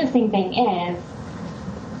 The interesting thing is,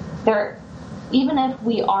 even if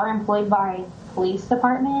we are employed by police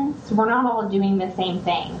departments, we're not all doing the same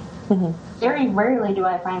thing. Very rarely do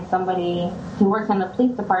I find somebody who works in the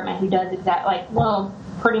police department who does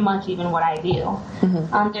pretty much even what I do.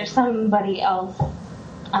 There's somebody else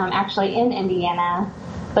actually in Indiana,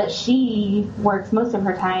 but she works most of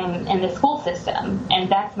her time in the school system, and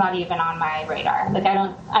that's not even on my radar.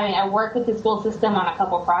 I work with the school system on a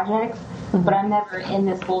couple projects, but I'm never in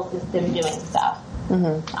the school system doing stuff.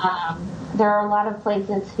 There are a lot of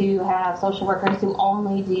places who have social workers who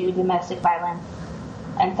only do domestic violence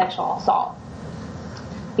and sexual assault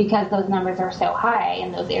because those numbers are so high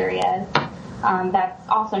in those areas. That's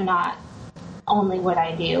also not only what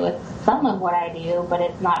I do. It's some of what I do, but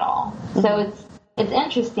it's not all. So it's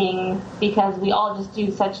interesting because we all just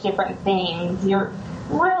do such different things. You're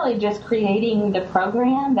really just creating the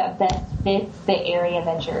program that best fits the area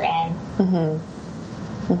that you're in.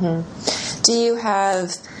 Do you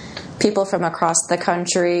have people from across the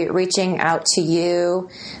country reaching out to you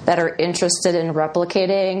that are interested in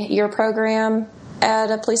replicating your program at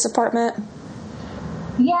a police department?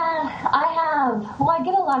 Yeah, I have. Well, I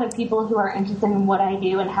get a lot of people who are interested in what I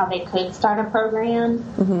do and how they could start a program.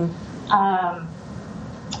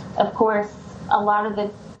 Of course, a lot of the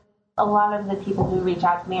people who reach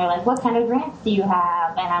out to me are like, "What kind of grants do you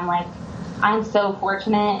have?" And I'm like, I'm so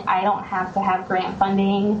fortunate. I don't have to have grant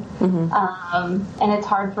funding, and it's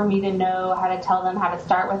hard for me to know how to tell them how to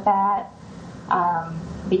start with that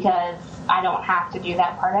because I don't have to do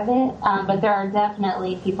that part of it. But there are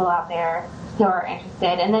definitely people out there who are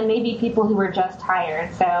interested, and then maybe people who were just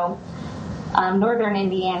hired. So Northern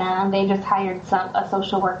Indiana, they just hired a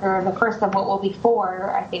social worker, the first of what will be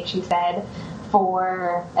 4, I think she said,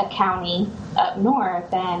 for a county up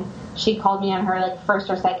north, and she called me on her first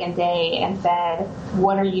or second day and said,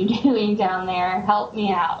 "What are you doing down there? Help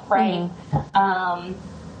me out," right?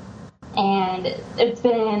 And it's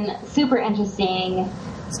been super interesting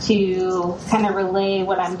to kind of relay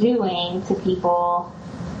what I'm doing to people,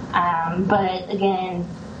 but again,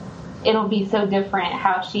 it'll be so different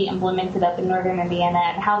how she implements it up in Northern Indiana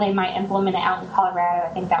and how they might implement it out in Colorado.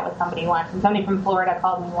 I think that was somebody once, and somebody from Florida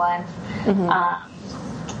called me once.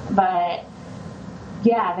 But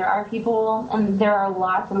yeah, there are people, and there are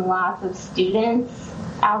lots and lots of students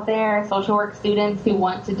out there, social work students, who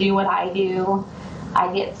want to do what I do.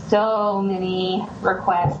 I get so many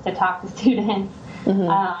requests to talk to students.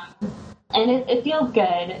 And it feels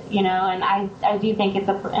good, you know, and I do think it's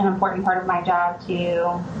an important part of my job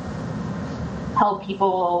to help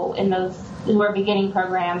people in those who are beginning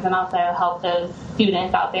programs, and also help those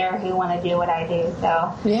students out there who want to do what I do.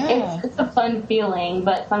 So it's a fun feeling,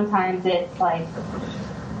 but sometimes it's like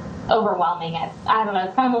overwhelming. I don't know,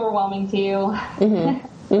 it's kind of overwhelming too.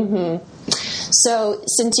 So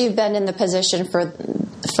since you've been in the position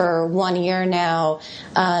for 1 year now,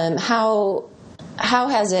 how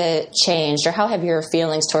has it changed, or how have your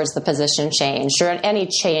feelings towards the position changed, or any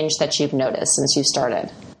change that you've noticed since you started?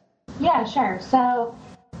 Yeah, sure. So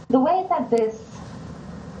the way that this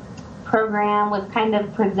program was kind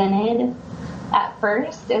of presented at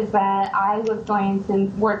first is that I was going to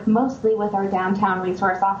work mostly with our downtown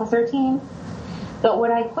resource officer team. But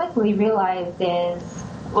what I quickly realized is,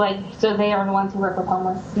 so they are the ones who work with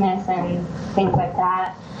homelessness and things like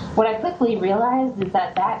that. What I quickly realized is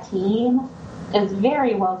that team is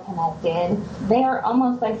very well connected. They are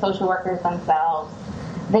almost like social workers themselves.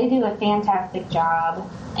 They do a fantastic job,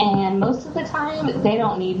 and most of the time they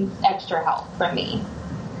don't need extra help from me.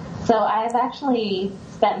 So I've actually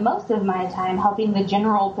spent most of my time helping the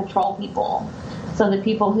general patrol people. So the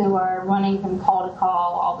people who are running from call to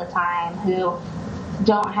call all the time, who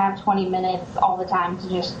don't have 20 minutes all the time to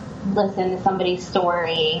just listen to somebody's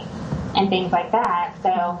story and things like that.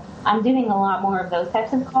 So I'm doing a lot more of those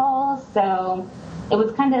types of calls. So it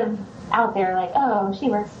was kind of out there like, oh, she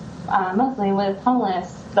works mostly with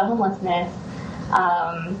the homelessness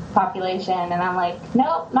population. And I'm like,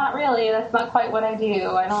 nope, not really. That's not quite what I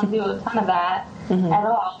do. I don't do a ton of that at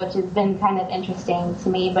all, which has been kind of interesting to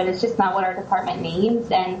me, but it's just not what our department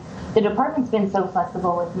needs. And the department's been so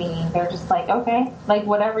flexible with me. They're just like, okay, like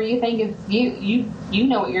whatever you think is you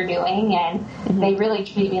know what you're doing. And they really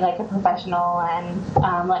treat me like a professional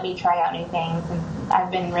and let me try out new things. And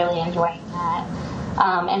I've been really enjoying that.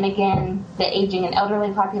 And again, the aging and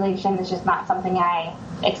elderly population is just not something I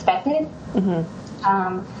expected.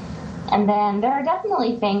 And then there are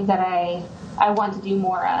definitely things that I want to do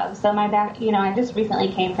more of. So I just recently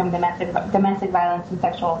came from domestic violence and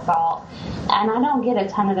sexual assault, and I don't get a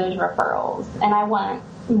ton of those referrals, and I want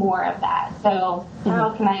more of that. So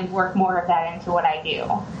how can I work more of that into what I do?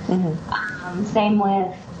 Same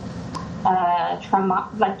with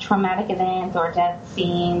traumatic events or death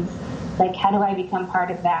scenes. Like, how do I become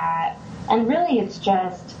part of that? And really, it's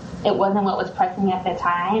just, it wasn't what was pressing at the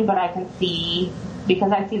time, but I can see,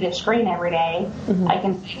 because I see the screen every day, I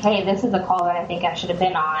can say, hey, this is a call that I think I should have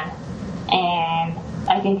been on. And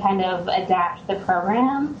I can kind of adapt the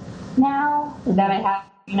program now that I have,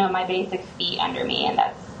 my basic feet under me, and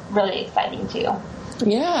that's really exciting too.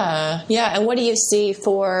 Yeah. And what do you see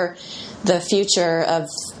for the future of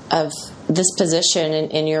this position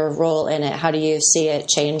and your role in it? How do you see it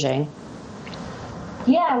changing?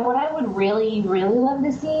 Yeah, what I would really, really love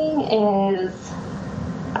to see is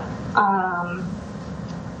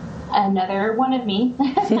another one of me.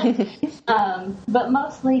 But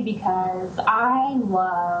mostly because I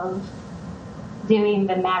love doing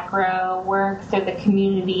the macro work, so the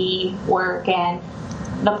community work and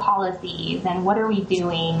the policies and what are we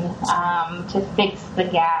doing to fix the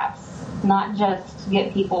gaps, not just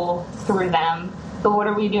get people through them, but what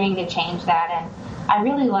are we doing to change that. And I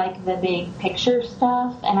really like the big picture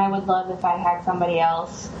stuff, and I would love if I had somebody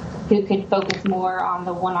else who could focus more on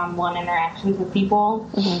the one-on-one interactions with people.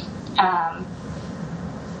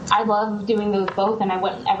 I love doing those both, and I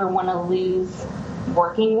wouldn't ever want to lose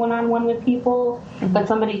working one-on-one with people, but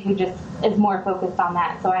somebody who just is more focused on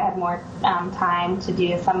that, so I have more time to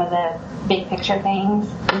do some of the big picture things.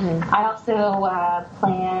 I also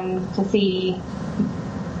plan to see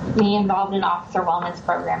me involved in officer wellness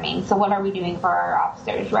programming. So what are we doing for our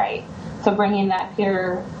officers, right? So bringing that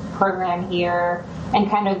peer program here and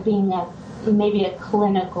kind of being maybe a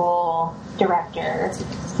clinical director.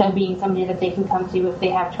 So being somebody that they can come to if they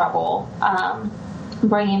have trouble.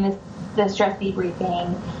 Bringing the stress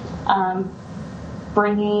debriefing.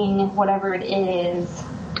 Bringing whatever it is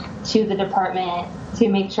to the department to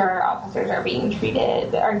make sure our officers are being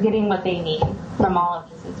treated, are getting what they need from all of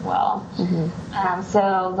this as well.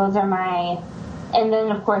 So those are and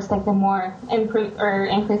then of course, like the more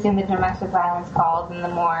increasing the domestic violence calls and the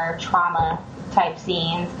more trauma type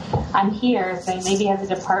scenes. I'm here, so maybe as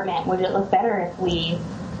a department, would it look better if we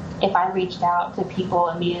if I reached out to people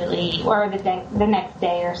immediately or the next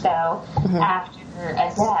day or so after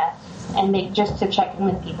a death and just to check in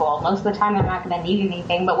with people. Most of the time they're not going to need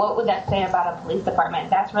anything, but what would that say about a police department?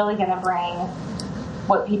 That's really going to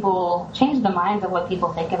change the minds of what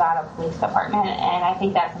people think about a police department, and I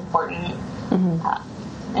think that's important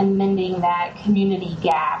in mending that community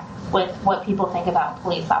gap with what people think about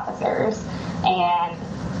police officers, and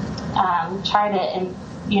try to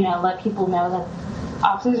let people know that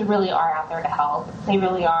officers really are out there to help. They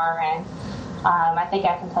really are, and I think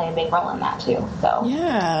I can play a big role in that too. So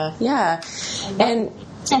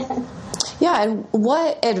and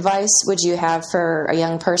what advice would you have for a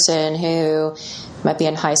young person who might be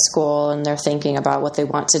in high school and they're thinking about what they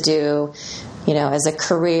want to do, as a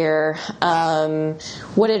career?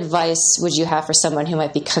 What advice would you have for someone who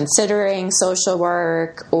might be considering social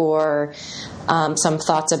work, or some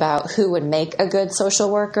thoughts about who would make a good social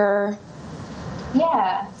worker?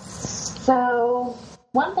 Yeah. So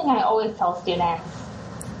one thing I always tell students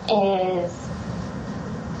is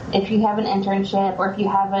if you have an internship or if you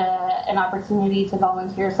have an opportunity to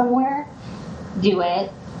volunteer somewhere, do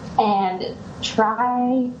it and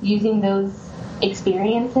try using those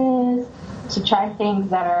experiences to try things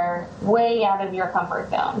that are way out of your comfort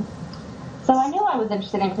zone. So I knew I was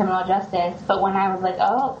interested in criminal justice, but when I was like,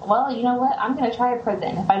 oh, well, you know what, I'm going to try a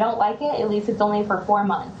prison. If I don't like it, at least it's only for 4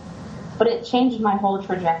 months. But it changed my whole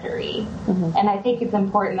trajectory. And I think it's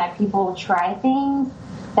important that people try things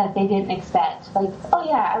that they didn't expect. Like, oh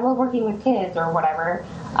yeah, I love working with kids or whatever.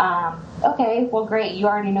 Okay, well great, you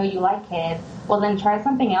already know you like kids. Well then try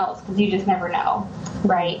something else, because you just never know,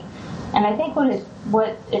 right? And I think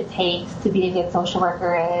what it takes to be a good social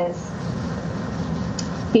worker is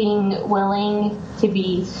being willing to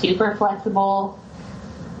be super flexible,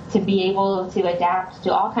 to be able to adapt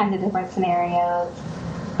to all kinds of different scenarios,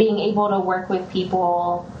 being able to work with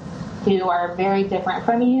people who are very different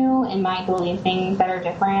from you and might believe things that are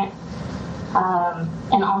different,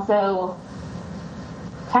 and also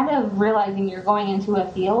kind of realizing you're going into a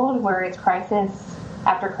field where it's crisis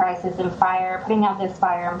after crisis and fire, putting out this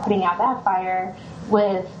fire and putting out that fire,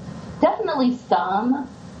 with definitely some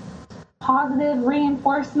positive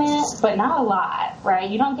reinforcement, but not a lot, right?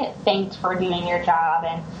 You don't get thanked for doing your job,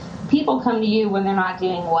 and people come to you when they're not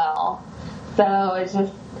doing well. So it's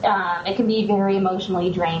just, it can be very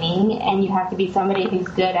emotionally draining, and you have to be somebody who's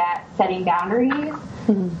good at setting boundaries,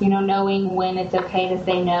 knowing when it's okay to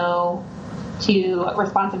say no to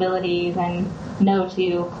responsibilities and no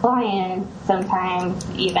to clients, sometimes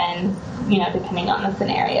even, depending on the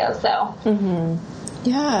scenario. So those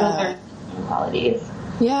are qualities.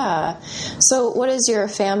 Yeah. So what does your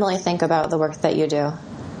family think about the work that you do?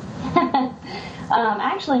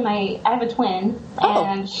 Actually, I have a twin,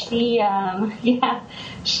 and she's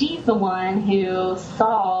the one who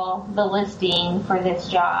saw the listing for this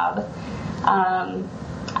job.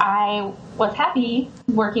 I was happy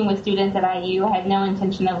working with students at IU. I had no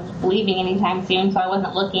intention of leaving anytime soon, so I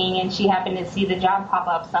wasn't looking, and she happened to see the job pop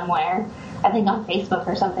up somewhere, I think on Facebook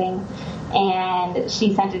or something, and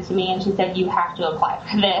she sent it to me, and she said, you have to apply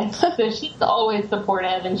for this. So she's always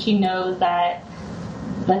supportive, and she knows that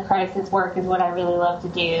the crisis work is what I really love to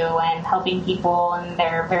do, and helping people in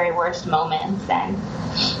their very worst moments. And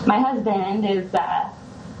my husband is,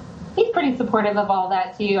 he's pretty supportive of all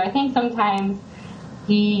that too. I think sometimes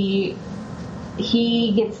he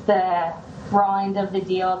gets the raw end of the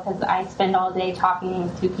deal, because I spend all day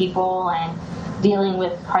talking to people and dealing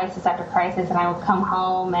with crisis after crisis, and I would come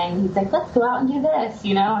home and he's like, let's go out and do this,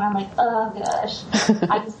 and I'm like, oh gosh,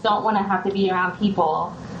 I just don't want to have to be around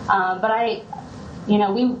people. But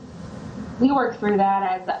we work through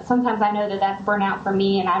that, as sometimes I know that that's burnout for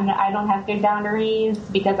me, and I don't have good boundaries,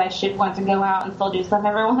 because I should want to go out and still do stuff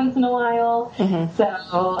every once in a while.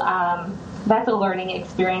 So that's a learning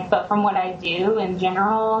experience. But from what I do in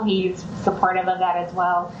general, he's supportive of that as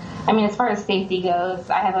well. I mean, as far as safety goes,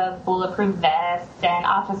 I have a bulletproof vest, and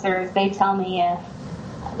officers, they tell me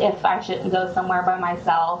if I shouldn't go somewhere by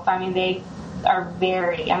myself. I mean, they are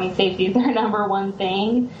safety is their number one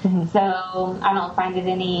thing. So I don't find it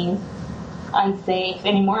any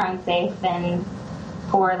more unsafe than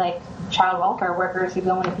for like child welfare workers who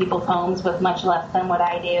go into people's homes with much less than what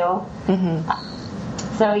I do.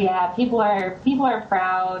 So yeah, people are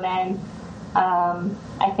proud, and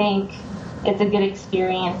I think it's a good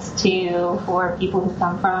experience too for people who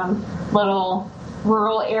come from little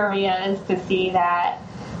rural areas to see that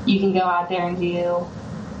you can go out there and do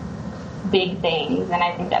big things, and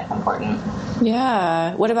I think that's important.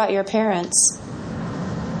 Yeah. What about your parents?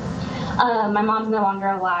 My mom's no longer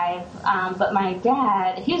alive, but my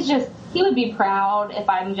dad, he would be proud if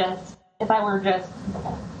I were just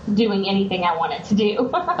doing anything I wanted to do.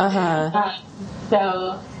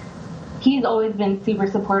 So he's always been super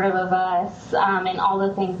supportive of us and all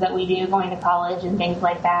the things that we do, going to college and things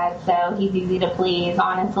like that. So he's easy to please,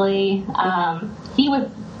 honestly. He was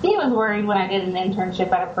worried when I did an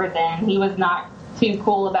internship at a prison. He was not too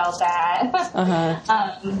cool about that.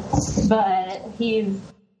 But he's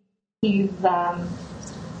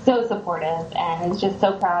so supportive and is just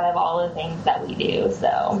so proud of all the things that we do.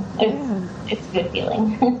 So it's a good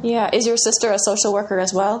feeling. Yeah. Is your sister a social worker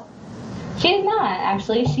as well? She is not,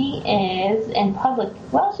 actually. She is in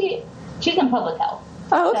she's in public health.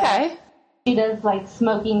 Oh, okay. So she does like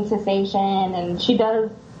smoking cessation, and she does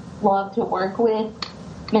love to work with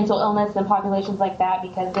mental illness and populations like that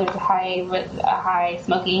because there's a high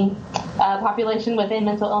smoking population within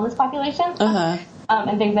mental illness populations.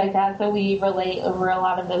 And things like that. So we relate over a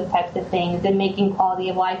lot of those types of things and making quality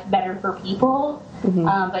of life better for people.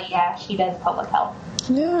 But yeah, she does public health.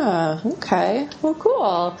 Yeah, okay. Well,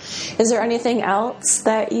 cool. Is there anything else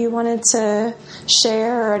that you wanted to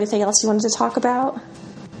share or anything else you wanted to talk about?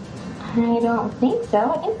 I don't think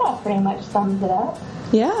so. I think that pretty much sums it up.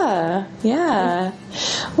 Yeah.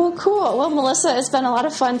 Well, cool. Well, Melissa, it's been a lot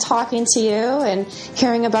of fun talking to you and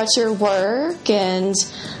hearing about your work, and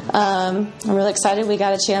I'm really excited we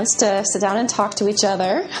got a chance to sit down and talk to each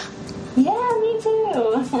other. Yeah, me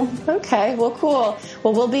too. Okay, well, cool.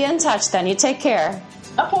 Well, we'll be in touch then. You take care.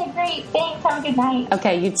 Okay, great. Thanks. Have a good night.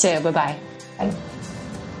 Okay, you too. Bye-bye. Bye.